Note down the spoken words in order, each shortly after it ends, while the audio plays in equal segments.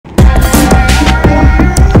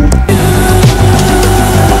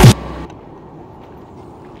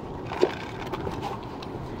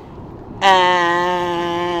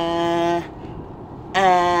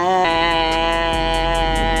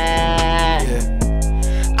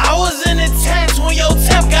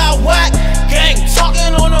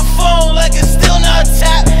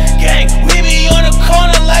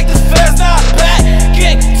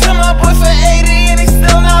my boy for 80 and he's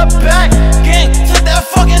still not back. Gang, took that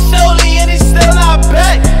fucking Soli and he's still not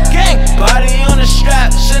back. Gang, body on the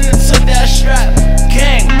strap, shouldn't have took that strap.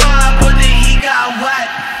 Gang, my boy that he got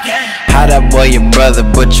whacked. Gang. How that boy your brother,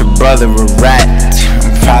 but your brother a rat?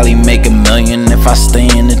 Probably make $1 million if I stay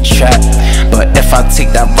in the trap. But if I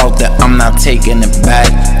take that route, then I'm not taking it back.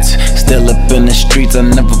 Still up in the streets, I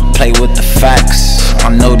never play with the facts.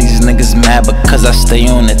 I know these niggas mad because I stay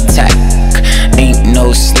on attack. Ain't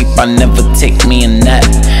no sleep, I never take me a nap.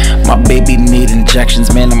 My baby need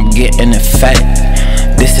injections, man, I'm getting it fat.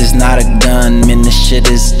 This is not a gun, man, this shit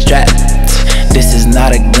is strapped. This is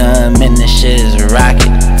not a gun, man, this shit is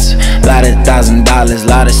rockets. Lot of $1,000,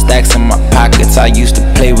 lot of stacks in my pockets. I used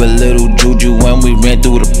to play with little Juju when we ran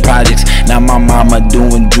through the projects. Now my mama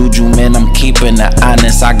doing Juju, man, I'm keeping it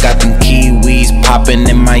honest. I got them Kiwis popping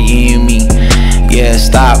in Miami. Yeah,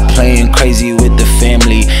 stop playing crazy with the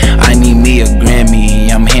family. I need me a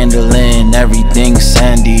Grammy. I'm handling everything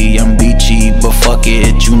sandy. I'm beachy, but fuck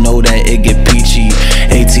it, you know that it get peachy.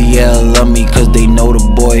 ATL love me cause they know the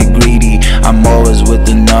boy greedy. I'm always with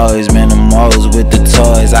the noise, man, I'm always with the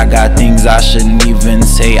toys. I got things I shouldn't even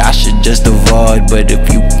say, I should just avoid. But if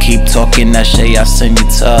you keep talking that shit, I send you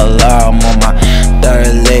to Allah. I'm on my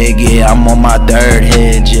third leg, yeah, I'm on my third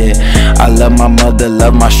head, yeah. I love my mother,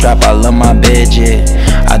 love my strap, I love my bed, yeah.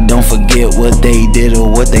 I don't forget what they did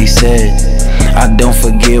or what they said. I don't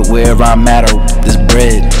forget where I'm at or this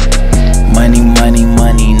bread. Money, money,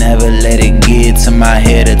 money, never let it get to my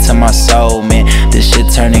head or to my soul, man. This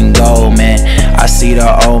shit turning gold, man. I see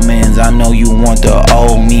the omens, I know you want the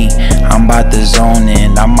old me. I'm about to zone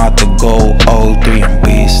in, I'm about to go 03 and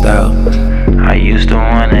beast out. I used to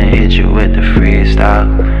wanna hit you with the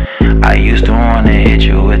freestyle. I used to wanna hit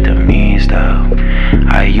you with the mean style.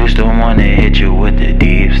 I used to wanna hit you with the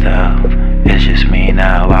deep style. It's just me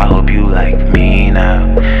now, I hope you like me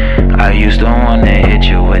now. I used to wanna hit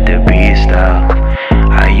you with the beat style.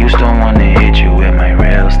 I used to wanna hit you with my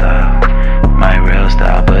real style. My real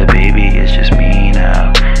style, but baby, it's just me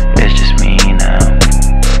now. It's just me now.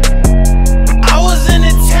 I was in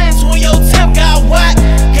the tents when your temp got whacked.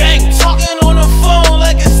 Gang, talking on the phone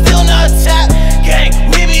like it's still not tapped. Gang,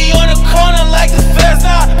 we be on the corner like the fair's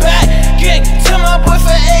not back. Gang, took my boy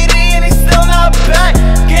for 80 and he's still not back.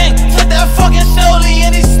 Gang, took that fucking Soli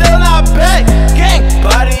and he's still not back. Gang,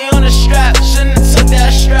 body on the strap, shouldn't have took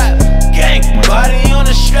that strap. Gang, body on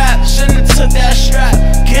the strap, shouldn't have took that strap.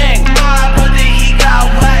 Gang, my brother he got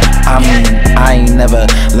whacked. I mean, I ain't never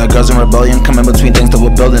let girls in rebellion come in between things that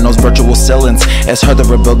we're building. Those virtual ceilings, it's her that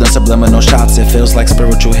we're building subliminal shots. It feels like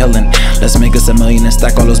spiritual healing. Let's make us $1 million and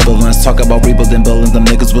stack all those buildings. Talk about rebuilding buildings. Them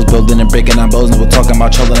niggas was building and breaking our buildings. We're talking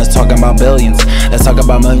about children, let's talking about billions. Let's talk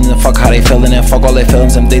about millions and fuck how they feeling and fuck all their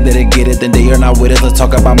feelings. If they didn't get it, then they are not with us. Let's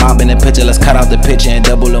talk about mobbing and pitching. Let's cut out the picture and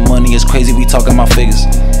double the money. It's crazy, we talking about figures.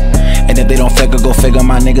 And if they don't figure, go figure.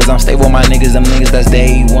 My niggas, I'm stable, my niggas, them niggas that's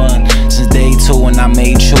day one. Since day two, and I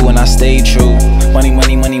made true, and I stayed true. Money,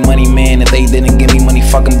 money, money, money, man. If they didn't give me money,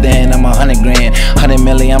 fuck them then. I'm 100 grand, 100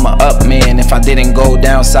 million, I'm a up man. If I didn't go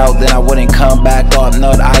down south, then I wouldn't come back up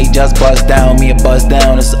north. I just bust down, me a bust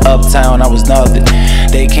down. It's uptown, I was nothing.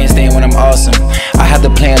 They can't stand when I'm awesome. I had to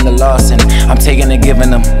plan the loss, and I'm taking and giving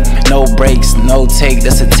them. No breaks, no take,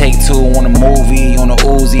 that's a take two on a movie, on a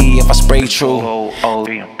Uzi, if I spray true.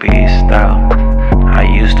 Beast out. I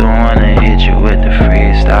used to wanna hit you with the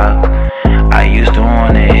freestyle. I used to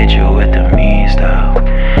wanna hit you with the mean style.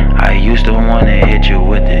 I used to wanna hit you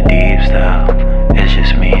with the deep style. It's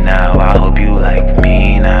just me now, I hope you like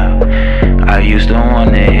me now. I used to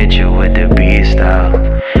wanna hit you with the beat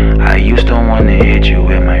style. I used to wanna hit you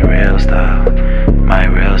with my real style. My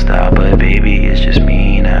real style, but baby, it's just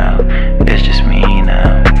me now. It's just me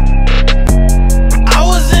now. I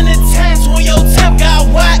was in the tents when your temp got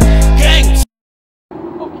whacked. Gang.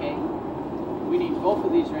 Okay, we need both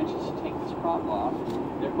of these wrenches to take this prop off.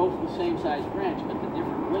 They're both the same size wrench, but the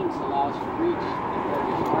different lengths allow us to reach the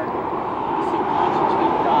various markers. This thing constantly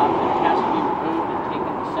dropped and it has to be removed and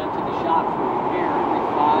taken and sent to the shop for repair every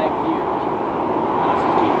 5 years.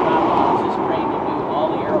 Constantine allows this crane to do all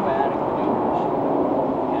the aerobatic maneuvers.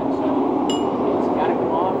 And so it's got to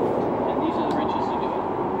come off, and these are the wrenches to do it.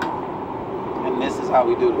 And this is how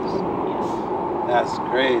we do this. Yes. That's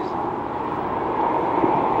crazy.